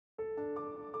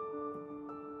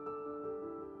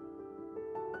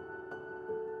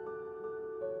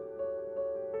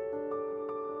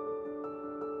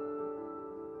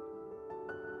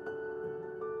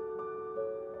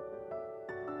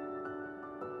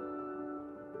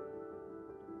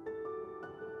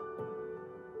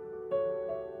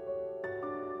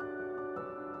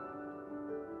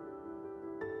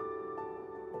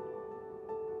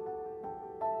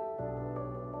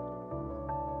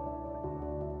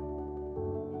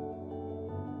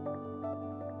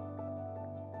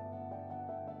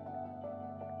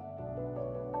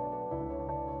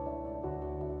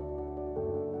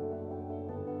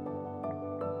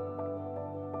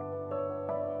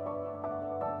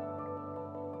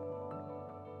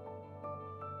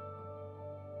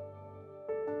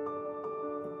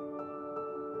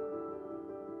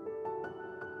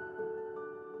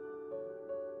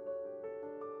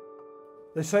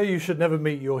They say you should never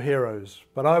meet your heroes,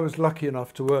 but I was lucky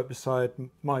enough to work beside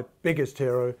my biggest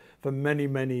hero for many,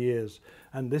 many years.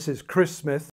 And this is Chris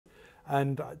Smith.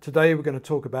 And today we're going to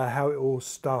talk about how it all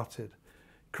started.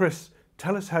 Chris,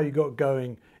 tell us how you got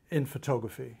going in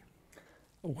photography.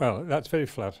 Well, that's very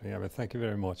flattering, Eamonn. Thank you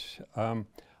very much.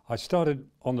 I started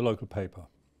on the local paper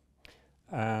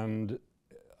and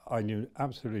I knew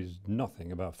absolutely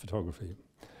nothing about photography.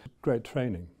 Great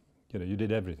training, you know, you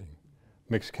did everything.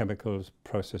 Mixed chemicals,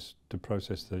 process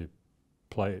the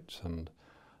plates and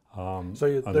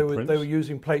So they were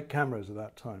using plate cameras at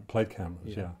that time? Plate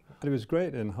cameras, yeah. But it was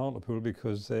great in Hartlepool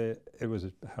because it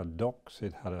had docks,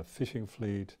 it had a fishing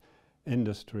fleet,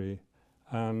 industry,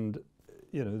 and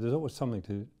you know, there's always something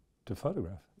to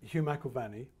photograph. Hugh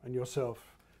McIlvanney and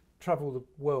yourself travel the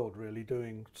world really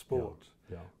doing sport.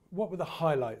 Yeah. What were the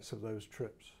highlights of those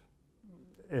trips?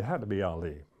 It had to be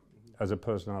Ali. As a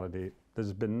personality,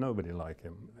 there's been nobody like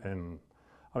him. And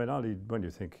I mean, Ali, when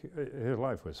you think, his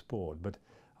life was sport, but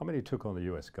I mean, he took on the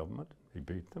US government, he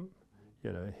beat them.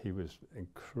 You know, he was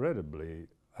incredibly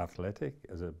athletic.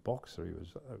 As a boxer, he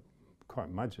was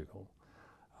quite magical.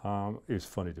 He was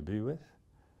funny to be with.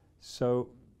 So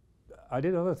I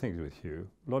did other things with Hugh,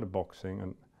 a lot of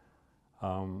boxing,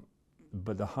 and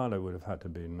but the highlight would have had to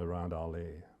be around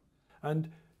Ali. And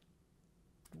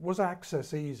was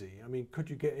access easy? I mean, could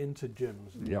you get into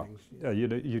gyms and things? Yeah,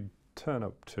 you'd turn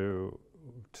up to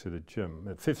the gym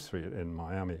at 5th Street in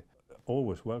Miami,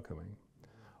 always welcoming.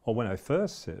 Or when I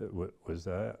first was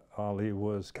there, Ali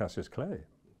was Cassius Clay.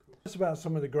 It's about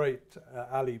some of the great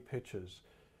Ali pictures,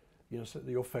 you know,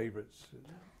 your favourites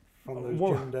from those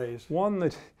gym days. One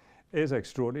that is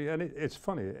extraordinary, and it's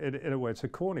funny, in a way it's a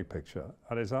corny picture,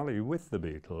 and it's Ali with the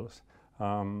Beatles,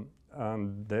 and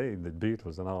the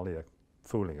Beatles and Ali are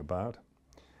fooling about,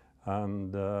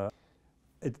 and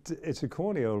it's a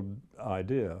corny old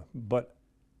idea, but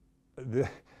the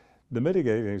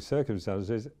mitigating circumstance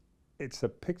is it's a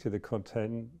picture that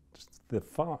contains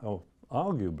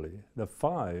arguably the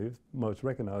 5 most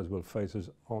recognizable faces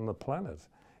on the planet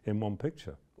in one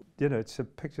picture. You know, it's a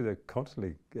picture that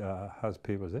constantly has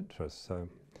people's interest. So,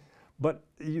 but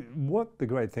what the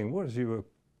great thing was, you were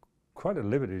quite at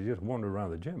liberty to just wander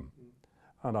around the gym,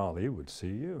 and Ali would see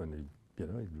you, and he'd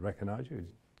recognize you, he'd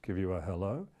give you a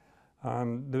hello,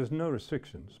 and there was no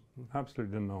restrictions,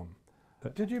 absolutely none.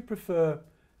 Did you prefer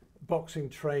boxing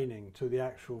training to the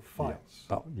actual fights?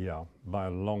 Yeah, by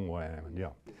a long way. I mean,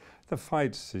 yeah, the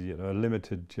fights, you know, are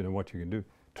limited. You know what you can do.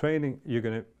 Training, you're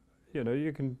gonna, you know,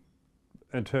 you can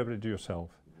interpret it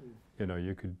yourself. You know,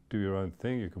 you could do your own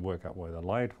thing. You could work out where the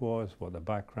light was, what the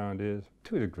background is,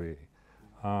 to a degree.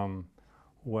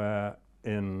 Where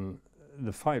in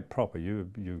the fight proper, you're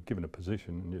given a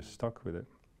position and you're stuck with it.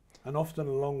 And often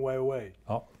a long way away.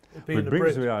 Oh, being it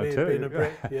brings me out too. Being a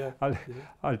Brit, yeah.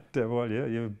 Well, yeah,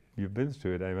 you've been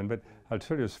through it, Eamonn. But I'll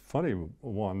tell you a funny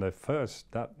one. That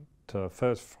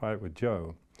first fight with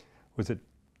Joe was at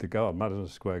the Madison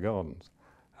Square Gardens,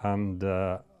 and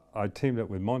I teamed up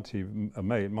with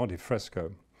Monty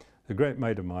Fresco, a great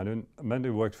mate of mine, a man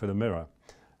who worked for the Mirror,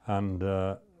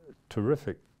 and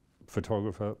terrific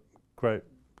photographer, great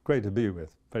to be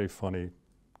with, very funny,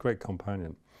 great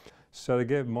companion. So they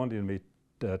gave Monty and me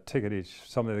a ticket each,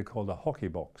 something they called a hockey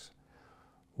box,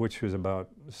 which was about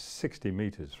 60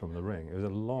 meters from the ring. It was a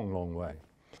long, long way.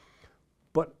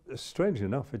 But strangely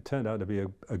enough, it turned out to be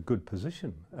a good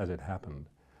position, as it happened.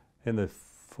 In the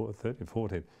 13th,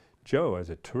 14th, Joe has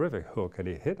a terrific hook, and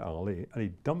he hit Ali, and he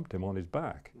dumped him on his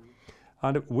back.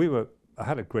 And I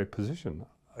had a great position.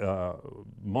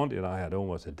 Monty and I had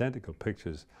almost identical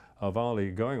pictures of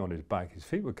Ali going on his back. His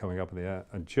feet were coming up in the air,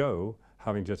 and Joe,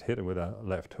 having just hit him with a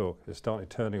left hook, started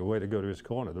turning away to go to his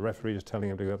corner. The referee was telling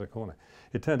him to go to the corner.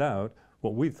 It turned out,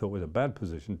 what we thought was a bad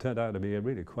position, turned out to be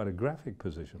really quite a graphic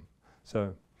position.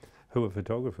 So, who are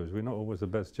photographers? We're not always the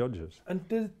best judges. And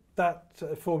did that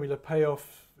formula pay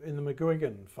off in the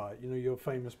McGuigan fight? You know, your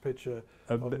famous picture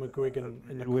of McGuigan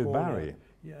in the corner. With Barry?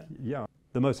 Yeah.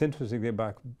 The most interesting thing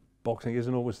about boxing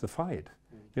isn't always the fight.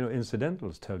 You know,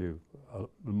 incidentals tell you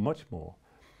much more.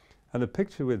 And the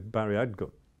picture with Barry, I'd got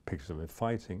pictures of him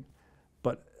fighting,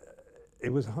 but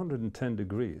it was 110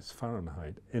 degrees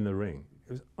Fahrenheit in the ring.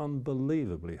 It was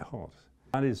unbelievably hot.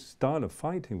 And his style of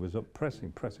fighting was up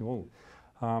pressing all.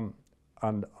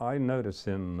 And I noticed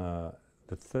in the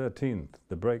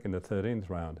break in the 13th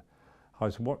round, I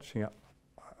was watching,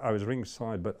 I was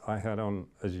ringside, but I had on,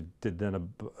 as you did then,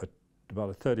 about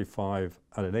a 35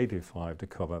 and an 85 to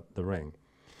cover the ring.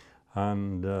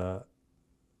 And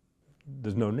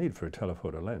there's no need for a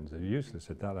telephoto lens, they're useless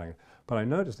at that angle. But I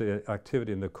noticed the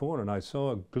activity in the corner, and I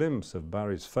saw a glimpse of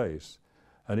Barry's face,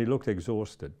 and he looked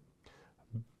exhausted.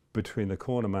 between the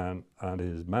cornerman and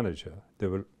his manager. They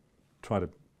were trying to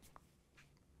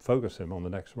focus him on the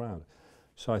next round.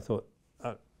 So I thought,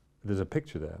 there's a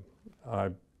picture there.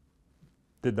 I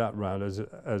did that round as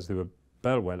the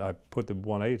bell went. I put the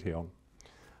 180 on,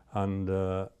 and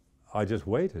I just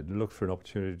waited and looked for an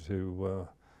opportunity to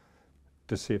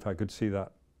see if I could see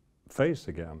that face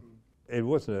again. It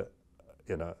was a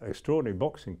extraordinary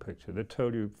boxing picture that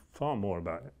told you far more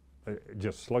about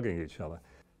just slugging each other.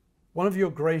 One of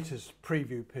your greatest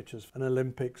preview pictures, an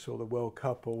Olympics or the World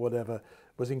Cup or whatever,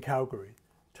 was in Calgary.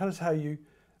 Tell us how you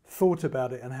thought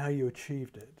about it and how you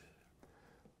achieved it.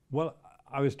 Well,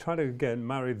 I was trying to again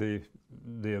marry the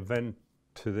event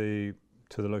to the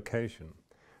location,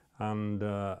 and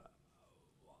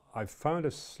I found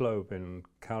a slope in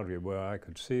Calgary where I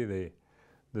could see the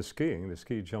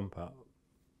ski jumper,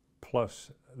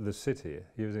 plus the city,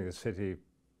 using the city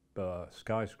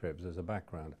skyscrapers as a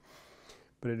background.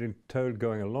 But it entailed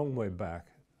going a long way back,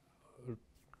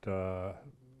 a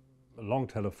long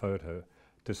telephoto,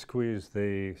 to squeeze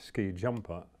the ski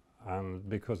jumper, and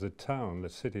because the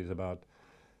city is about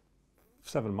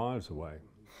 7 miles away.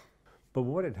 But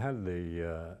what it had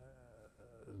the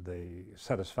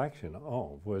satisfaction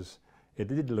of was it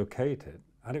did locate it,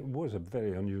 and it was a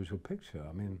very unusual picture.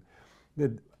 I mean,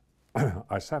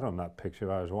 I sat on that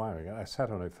picture, I was wiring it, I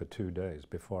sat on it for 2 days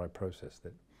before I processed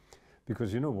it.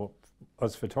 Because you know what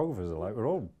us photographers are like, we're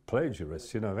all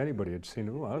plagiarists, if anybody had seen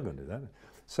it, oh, I'm going to do that.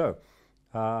 So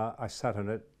I sat on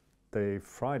it the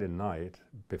Friday night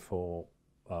before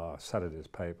Saturday's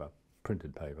paper,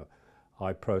 printed paper.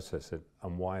 I processed it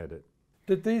and wired it.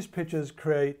 Did these pictures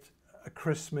create a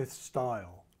Chris Smith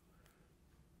style?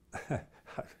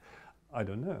 I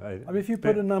don't know. I mean, if you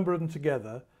put a number of them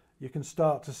together, you can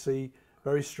start to see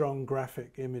very strong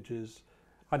graphic images.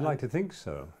 I'd like to think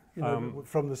so.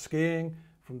 From the skiing,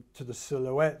 to the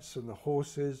silhouettes and the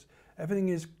horses, everything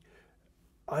is,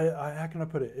 how can I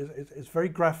put it? It's very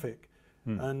graphic,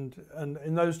 and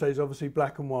in those days, obviously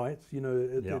black and white.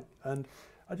 And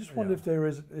I just wonder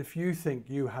if you think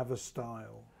you have a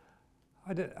style.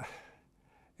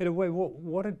 In a way,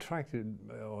 what attracts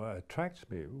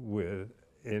me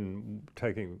in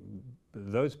taking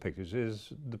those pictures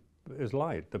is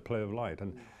light, the play of light,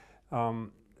 and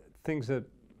things that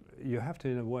you have to,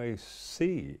 in a way,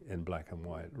 see in black and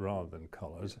white rather than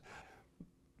colours.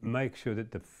 Make sure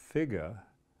that the figure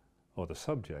or the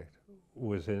subject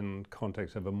was in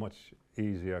context of a much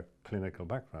easier clinical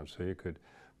background, so you could.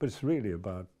 But it's really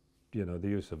about the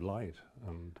use of light.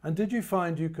 And did you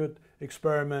find you could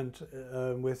experiment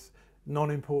with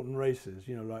non-important races?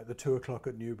 Like the 2 o'clock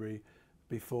at Newbury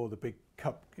before the big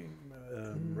cup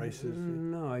races.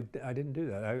 No, I didn't do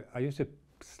that. I used a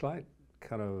slight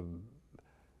kind of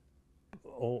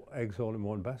all eggs all in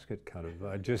one basket kind of.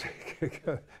 I just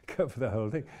go for the whole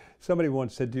thing. Somebody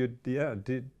once said, do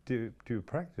you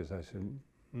practice? I said,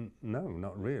 no,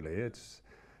 not really. It's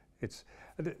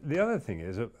the other thing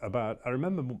is about, I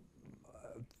remember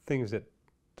things that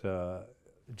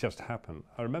just happened.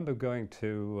 I remember going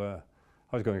to,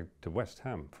 I was going to West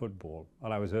Ham football,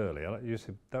 and I was early.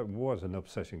 That was an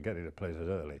obsession, getting to places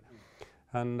early.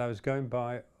 And I was going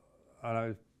by, and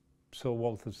I saw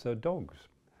Waltham's Third Dogs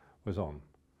was on.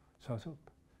 So I thought,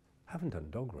 I haven't done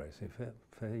dog racing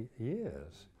for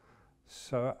years.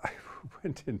 So I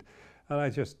went in, and I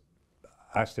just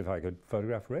asked if I could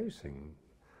photograph racing.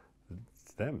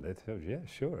 They said, yeah,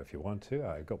 sure, if you want to.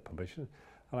 I got permission,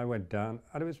 and I went down,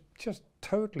 and it was just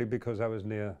totally because I was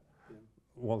near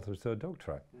Waltham's Third Dog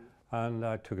Track. And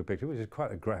I took a picture, which is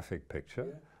quite a graphic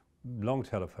picture, long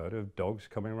telephoto of dogs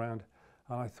coming around,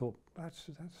 and I thought, that's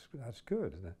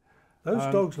good.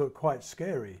 Those dogs look quite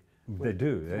scary. They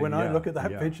do. When I look at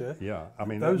that picture. Yeah, I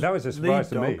mean, that was a surprise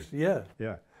to me. Yeah.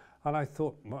 Yeah. And I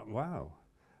thought, wow.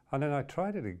 And then I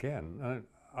tried it again, and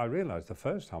I realized the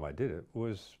first time I did it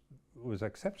was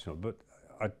exceptional, but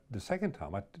the second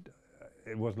time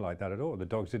it wasn't like that at all. The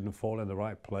dogs didn't fall in the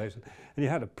right place, and you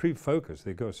had to pre-focus.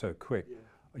 They go so quick,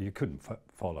 you couldn't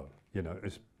follow.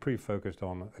 It's pre-focused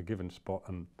on a given spot,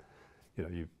 and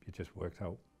you just worked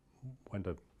out when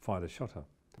to fire the shutter.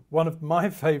 One of my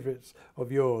favourites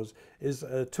of yours is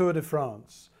a Tour de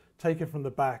France, taken from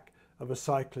the back of a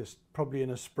cyclist, probably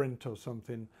in a sprint or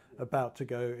something, about to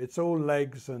go. It's all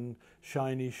legs and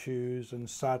shiny shoes and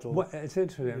saddle. Well, it's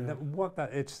interesting.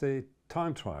 It's the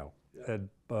time trial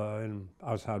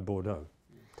outside Bordeaux,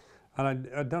 and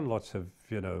I'd done lots of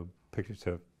pictures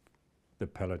of the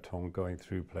peloton going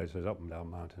through places up and down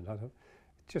mountains. I thought,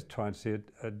 just try and see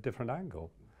a different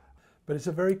angle. But it's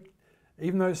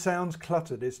even though it sounds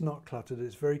cluttered, it's not cluttered.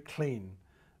 It's very clean,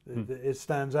 It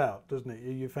stands out, doesn't it?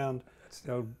 You found it's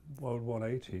the old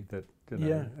 180 that, you know,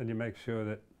 yeah, and you make sure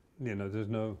that, you know, there's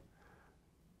no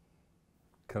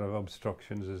kind of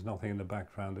obstructions, there's nothing in the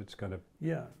background that's going to,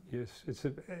 yeah, yes, it's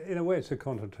in a way it's a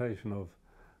concentration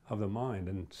of the mind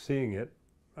and seeing it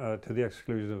to the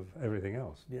exclusion of everything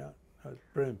else. yeah. That's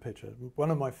a brilliant picture. One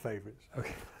of my favourites.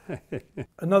 Okay.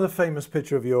 Another famous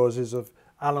picture of yours is of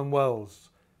Alan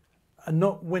Wells, and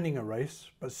not winning a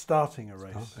race, but starting a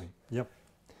race. Starting. Yep.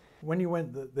 When you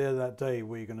went there that day,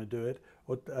 were you going to do it?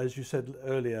 Or, as you said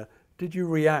earlier, did you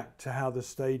react to how the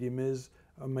stadium is,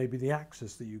 or maybe the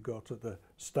access that you got at the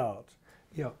start?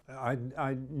 Yeah,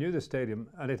 I knew the stadium,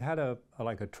 and it had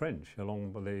like a trench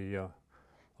along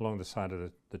the side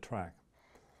of the track,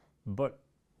 but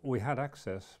we had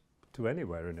access to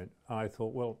anywhere in it. I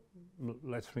thought, well,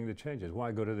 let's bring the changes.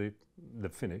 Why go to the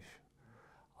finish?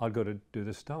 I'll go to do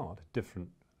the start, different,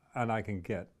 and I can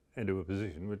get into a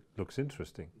position which looks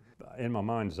interesting. In my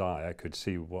mind's eye, I could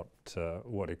see what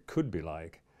it could be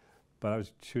like, but I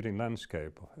was shooting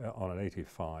landscape on an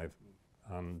 85,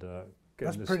 and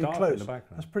getting the start in the background.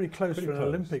 That's pretty close for an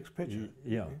Olympics picture.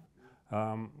 Yeah.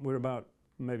 We're about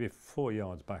maybe 4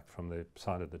 yards back from the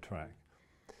side of the track,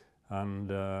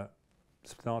 and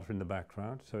starter in the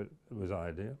background, so it was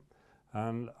ideal.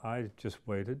 And I just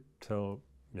waited till,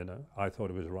 you know, I thought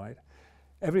it was right.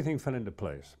 Everything fell into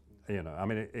place. You know, I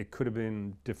mean, it could have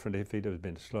been different if he'd have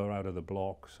been slower out of the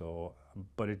blocks,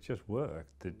 but it just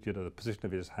worked. You know, the position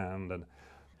of his hand and.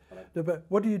 No, but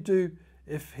what do you do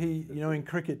if he, you know, in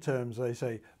cricket terms they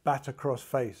say bat across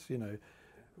face? You know,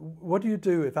 what do you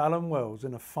do if Alan Wells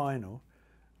in a final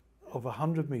of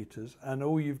 100 metres and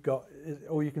all you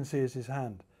can see is his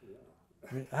hand?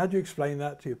 I mean, how do you explain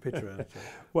that to your pitcher editor?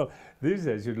 Well, these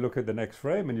days you'd look at the next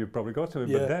frame and you probably got to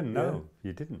him, but then no,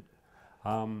 you didn't.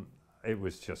 It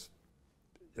was just,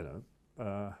 you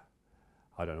know,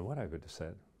 I don't know what I would have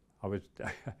said.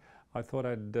 I thought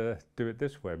I'd do it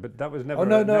this way, but that was never.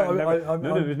 Oh,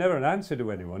 it was never an answer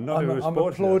to anyone. Not I'm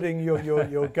applauding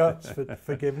your guts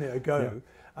for giving it a go.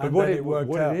 Yeah. And but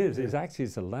what it is actually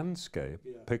it's a landscape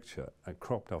picture and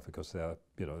cropped off because they're,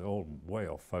 you know, all way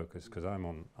off focus because I'm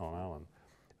on Alan,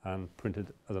 and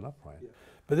printed as an upright. Yeah.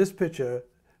 But this picture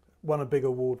won a big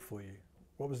award for you.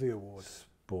 What was the award?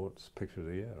 Sports Picture of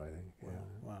the Year, I think. Wow.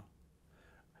 Yeah. Wow.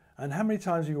 And how many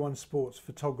times have you won Sports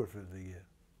Photographer of the Year?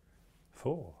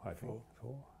 4, I think.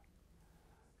 4.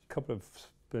 A couple of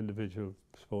individual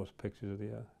Sports Pictures of the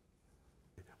Year.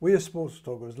 We as sports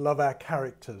photographers love our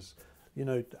characters. You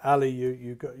know, Ali,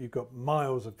 you've got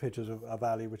miles of pictures of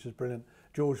Ali, which is brilliant.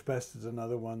 George Best is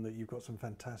another one that you've got some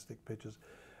fantastic pictures.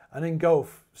 And in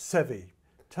golf, Seve.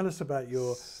 Tell us about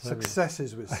your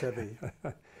successes with Seve.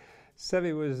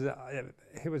 Seve was,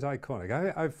 he was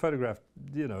iconic. I photographed,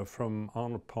 you know, from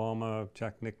Arnold Palmer,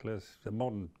 Jack Nicklaus, the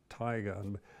modern Tiger,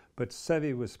 but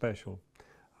Seve was special.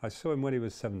 I saw him when he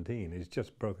was 17. He's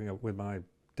just broken up with my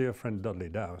dear friend Dudley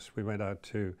Dowse. We went out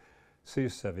to see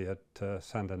Seve at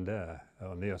Santander,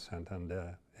 or near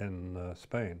Santander in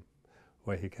Spain,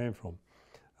 where he came from.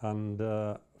 And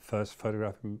first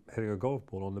photographed him hitting a golf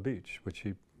ball on the beach, which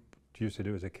he used to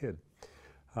do as a kid,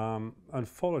 and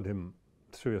followed him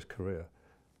through his career.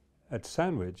 At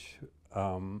Sandwich,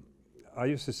 I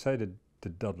used to say to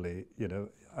Dudley, you know,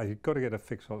 I got to get a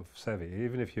fix of Seve,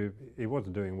 even if he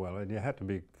wasn't doing well, and you had to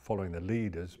be following the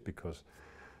leaders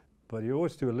but you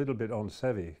always do a little bit on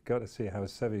Seve, got to see how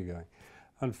Seve going.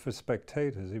 And for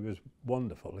spectators, he was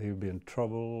wonderful. He would be in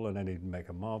trouble, and then he'd make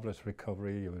a marvellous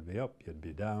recovery. You would be up, you'd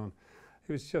be down.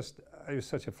 He was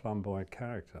such a flamboyant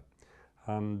character.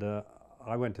 And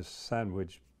I went to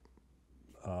Sandwich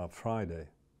Friday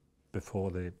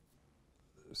before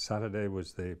Saturday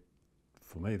was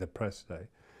for me, the press day,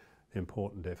 the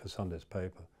important day for Sunday's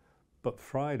paper. But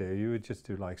Friday, you would just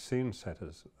do like scene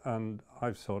setters. And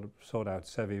I've sort out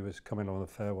Seve was coming on the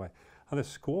fairway, and a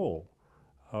squall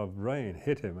of rain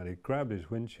hit him, and he grabbed his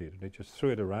windshield and he just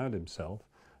threw it around himself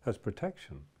as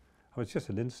protection. It was just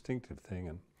an instinctive thing.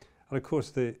 And of course,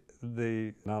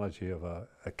 the analogy of a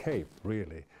cape,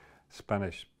 really,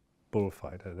 Spanish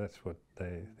bullfighter, that's what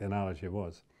the analogy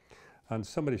was. And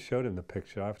somebody showed him the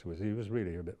picture afterwards. He was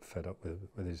really a bit fed up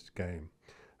with his game.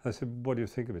 I said, what do you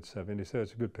think of it, Seve? And he said,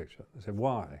 it's a good picture. I said,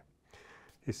 why?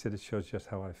 He said, it shows just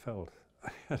how I felt,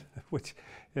 which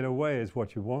in a way is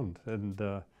what you want. And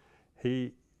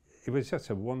he was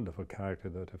just a wonderful character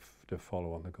though, to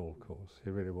follow on the golf course. He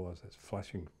really was, this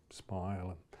flashing smile,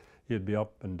 and he'd be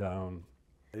up and down.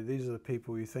 These are the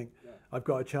people you think, I've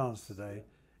got a chance today.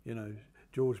 You know,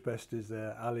 George Best is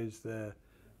there, Ali's there,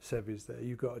 Seve's there,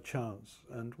 you've got a chance.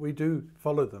 And we do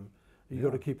follow them. You've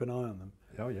got to keep an eye on them.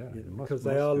 Oh yeah, because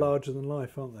they are larger than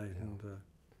life, aren't they? Yeah. And,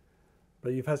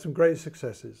 But you've had some great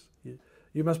successes.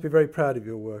 You must be very proud of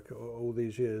your work all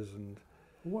these years. And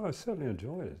well, I certainly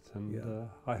enjoyed it, and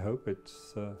I hope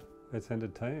it's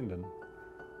entertained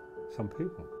some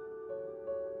people.